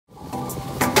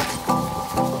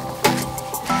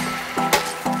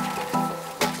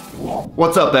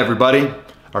What's up, everybody?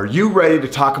 Are you ready to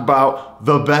talk about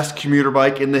the best commuter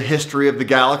bike in the history of the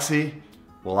galaxy?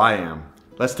 Well, I am.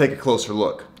 Let's take a closer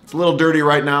look. It's a little dirty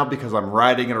right now because I'm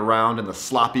riding it around in the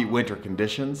sloppy winter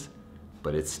conditions,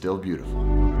 but it's still beautiful.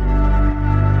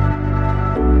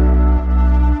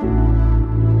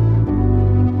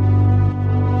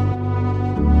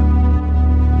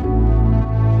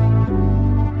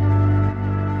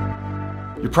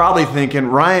 You're probably thinking,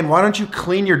 Ryan, why don't you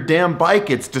clean your damn bike?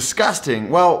 It's disgusting.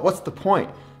 Well, what's the point?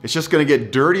 It's just gonna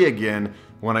get dirty again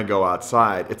when I go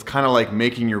outside. It's kind of like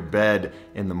making your bed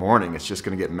in the morning. It's just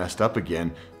gonna get messed up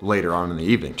again later on in the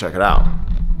evening. Check it out.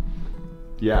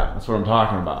 Yeah, that's what I'm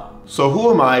talking about. So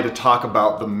who am I to talk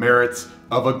about the merits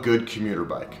of a good commuter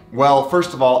bike? Well,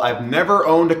 first of all, I've never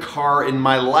owned a car in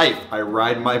my life. I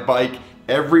ride my bike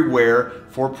everywhere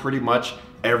for pretty much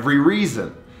every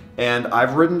reason. And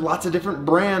I've ridden lots of different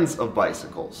brands of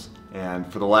bicycles. And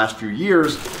for the last few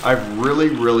years, I've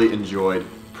really enjoyed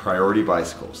Priority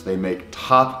bicycles. They make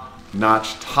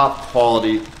top-notch,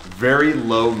 top-quality, very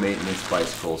low-maintenance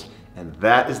bicycles, and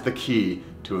that is the key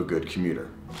to a good commuter.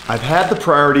 I've had the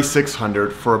Priority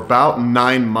 600 for about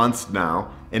 9 months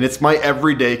now, and it's my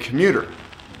everyday commuter.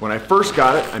 When I first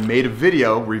got it, I made a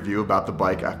video review about the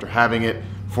bike after having it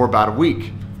for about a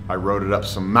week. I rode it up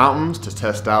some mountains to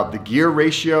test out the gear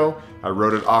ratio. I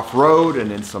rode it off-road and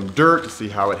in some dirt to see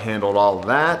how it handled all of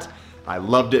that. I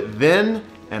loved it then,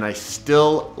 and I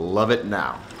still love it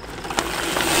now.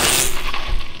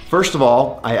 First of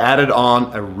all, I added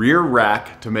on a rear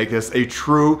rack to make this a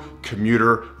true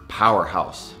commuter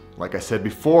powerhouse. Like I said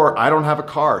before, I don't have a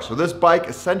car, so this bike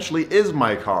essentially is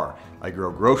my car. I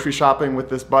go grocery shopping with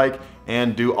this bike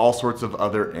and do all sorts of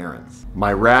other errands.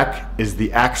 My rack is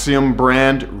the Axiom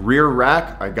brand rear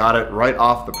rack. I got it right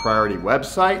off the Priority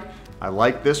website. I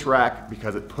like this rack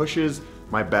because it pushes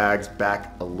my bags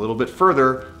back a little bit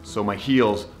further so my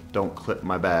heels don't clip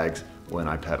my bags when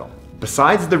I pedal.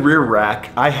 Besides the rear rack,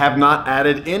 I have not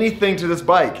added anything to this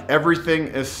bike. Everything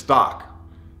is stock,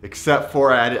 except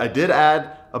for I did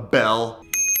add a bell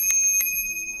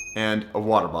and a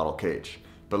water bottle cage.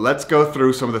 But let's go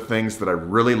through some of the things that I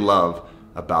really love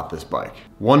about this bike.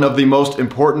 One of the most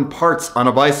important parts on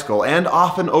a bicycle, and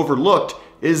often overlooked,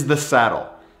 is the saddle.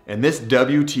 And this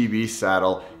WTV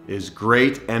saddle is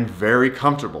great and very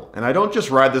comfortable. And I don't just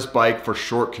ride this bike for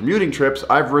short commuting trips,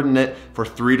 I've ridden it for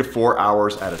 3 to 4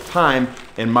 hours at a time,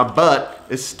 and my butt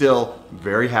is still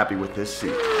very happy with this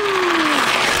seat.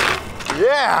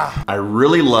 Yeah! I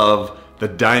really love the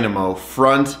Dynamo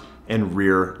front and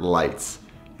rear lights.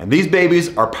 And these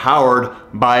babies are powered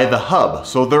by the hub,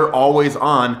 so they're always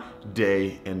on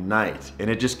day and night. And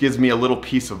it just gives me a little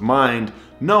peace of mind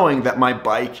knowing that my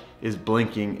bike is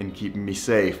blinking and keeping me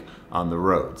safe on the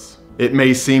roads. It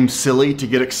may seem silly to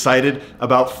get excited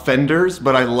about fenders,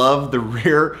 but I love the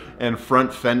rear and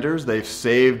front fenders. They've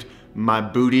saved my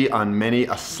booty on many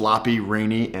a sloppy,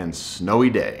 rainy, and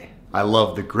snowy day. I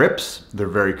love the grips. They're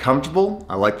very comfortable.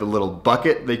 I like the little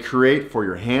bucket they create for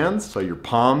your hands so your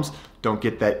palms don't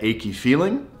get that achy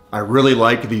feeling. I really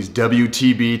like these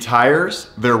WTB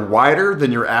tires. They're wider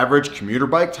than your average commuter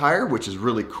bike tire, which is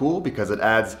really cool because it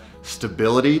adds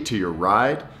stability to your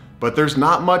ride, but there's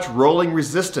not much rolling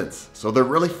resistance, so they're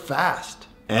really fast.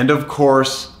 And of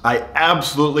course, I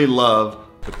absolutely love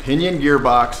the Pinion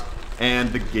gearbox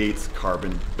and the Gates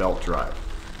carbon belt drive.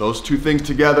 Those two things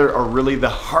together are really the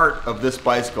heart of this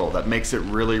bicycle that makes it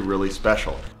really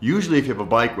special. Usually if you have a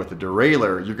bike with a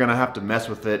derailleur, you're gonna have to mess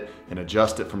with it and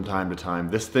adjust it from time to time.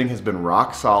 This thing has been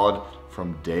rock solid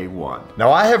from day one.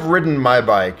 Now I have ridden my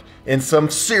bike in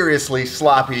some seriously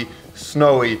sloppy,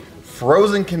 snowy,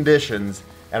 frozen conditions,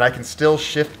 and I can still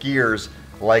shift gears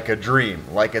like a dream,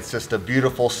 like it's just a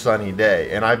beautiful sunny day.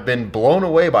 And I've been blown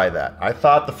away by that. I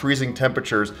thought the freezing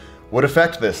temperatures would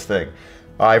affect this thing.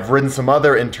 I've ridden some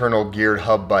other internal geared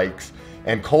hub bikes,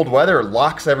 and cold weather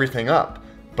locks everything up,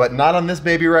 but not on this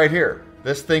baby right here.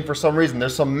 This thing, for some reason,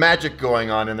 there's some magic going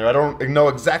on in there. I don't know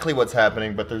exactly what's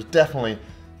happening, but there's definitely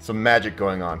some magic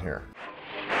going on here.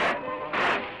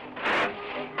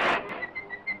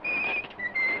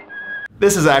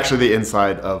 This is actually the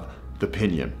inside of the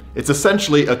Pinion. It's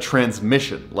essentially a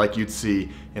transmission like you'd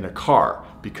see in a car,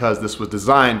 because this was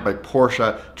designed by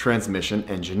Porsche transmission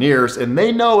engineers, and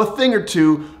they know a thing or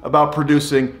two about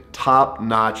producing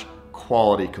top-notch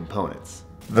quality components.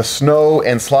 The snow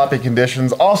and sloppy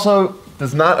conditions also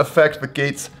does not affect the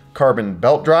Gates carbon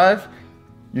belt drive.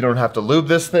 You don't have to lube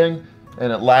this thing,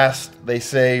 and it lasts, they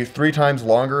say, 3 times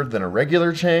longer than a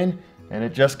regular chain, and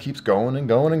it just keeps going and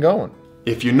going and going.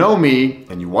 If you know me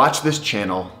and you watch this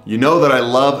channel, you know that I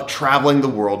love traveling the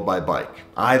world by bike.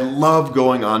 I love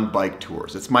going on bike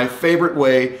tours. It's my favorite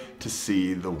way to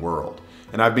see the world.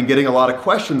 And I've been getting a lot of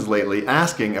questions lately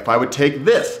asking if I would take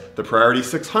this, the Priority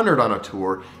 600, on a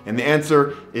tour, and the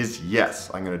answer is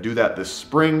yes. I'm gonna do that this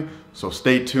spring, so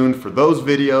stay tuned for those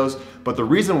videos. But the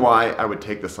reason why I would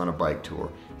take this on a bike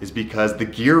tour is because the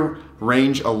gear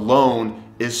range alone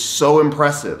is so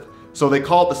impressive. So they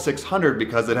call it the 600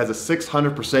 because it has a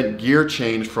 600% gear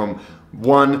change from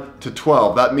 1 to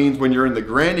 12. That means when you're in the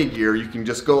granny gear, you can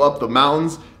just go up the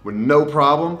mountains with no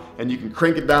problem, and you can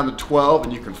crank it down to 12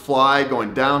 and you can fly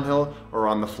going downhill or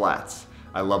on the flats.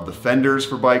 I love the fenders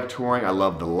for bike touring. I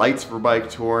love the lights for bike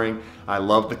touring. I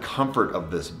love the comfort of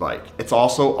this bike. It's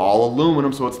also all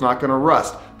aluminum, so it's not gonna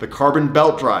rust. The carbon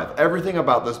belt drive, everything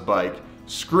about this bike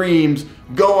screams,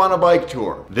 go on a bike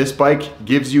tour. This bike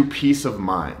gives you peace of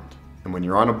mind. And when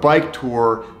you're on a bike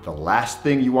tour, the last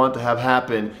thing you want to have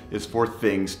happen is for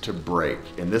things to break.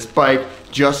 And this bike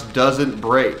just doesn't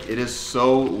break. It is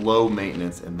so low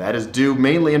maintenance, and that is due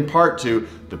mainly in part to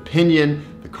the pinion,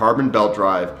 the carbon belt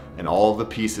drive, and all of the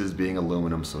pieces being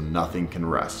aluminum so nothing can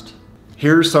rust.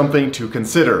 Here's something to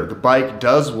consider. The bike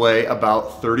does weigh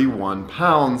about 31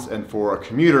 pounds, and for a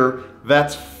commuter,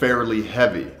 that's fairly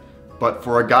heavy. But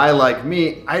for a guy like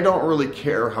me, I don't really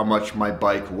care how much my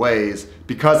bike weighs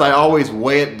because I always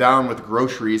weigh it down with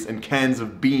groceries and cans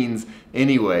of beans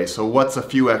anyway, so what's a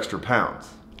few extra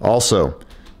pounds? Also,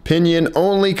 Pinion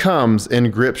only comes in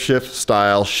grip shift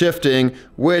style shifting,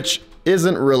 which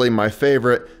isn't really my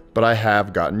favorite, but I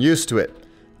have gotten used to it.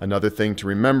 Another thing to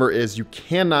remember is you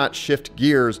cannot shift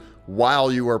gears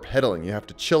while you are pedaling. You have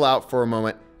to chill out for a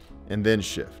moment and then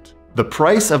shift. The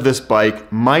price of this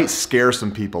bike might scare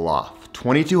some people off.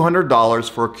 $2,200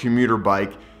 for a commuter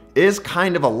bike is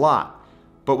kind of a lot,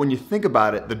 but when you think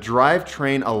about it, the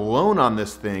drivetrain alone on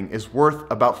this thing is worth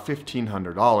about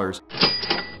 $1,500.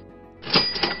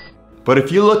 But if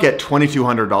you look at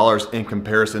 $2,200 in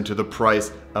comparison to the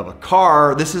price of a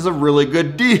car, this is a really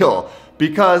good deal,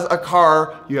 because a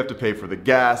car, you have to pay for the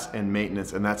gas and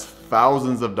maintenance, and that's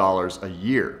thousands of dollars a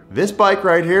year. This bike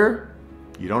right here,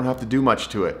 you don't have to do much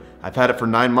to it. I've had it for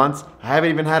 9 months. I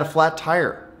haven't even had a flat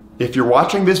tire. If you're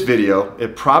watching this video,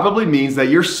 it probably means that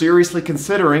you're seriously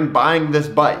considering buying this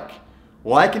bike.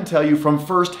 Well, I can tell you from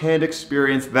firsthand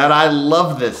experience that I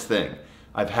love this thing.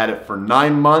 I've had it for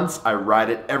 9 months. I ride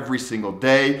it every single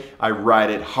day. I ride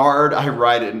it hard. I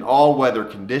ride it in all weather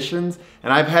conditions,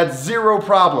 and I've had zero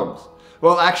problems.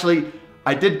 Well, actually,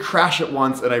 I did crash it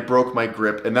once and I broke my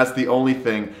grip, and that's the only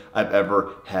thing I've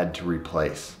ever had to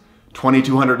replace.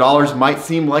 $2,200 might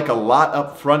seem like a lot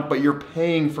up front, but you're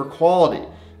paying for quality,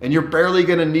 and you're barely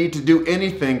gonna need to do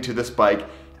anything to this bike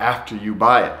after you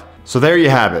buy it. So there you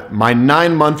have it, my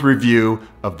 9-month review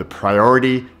of the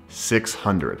Priority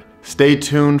 600. Stay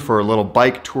tuned for a little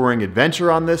bike touring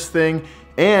adventure on this thing,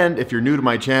 and if you're new to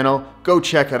my channel, go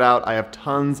check it out. I have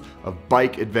tons of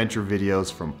bike adventure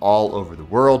videos from all over the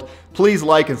world. Please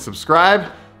like and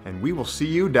subscribe, and we will see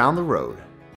you down the road.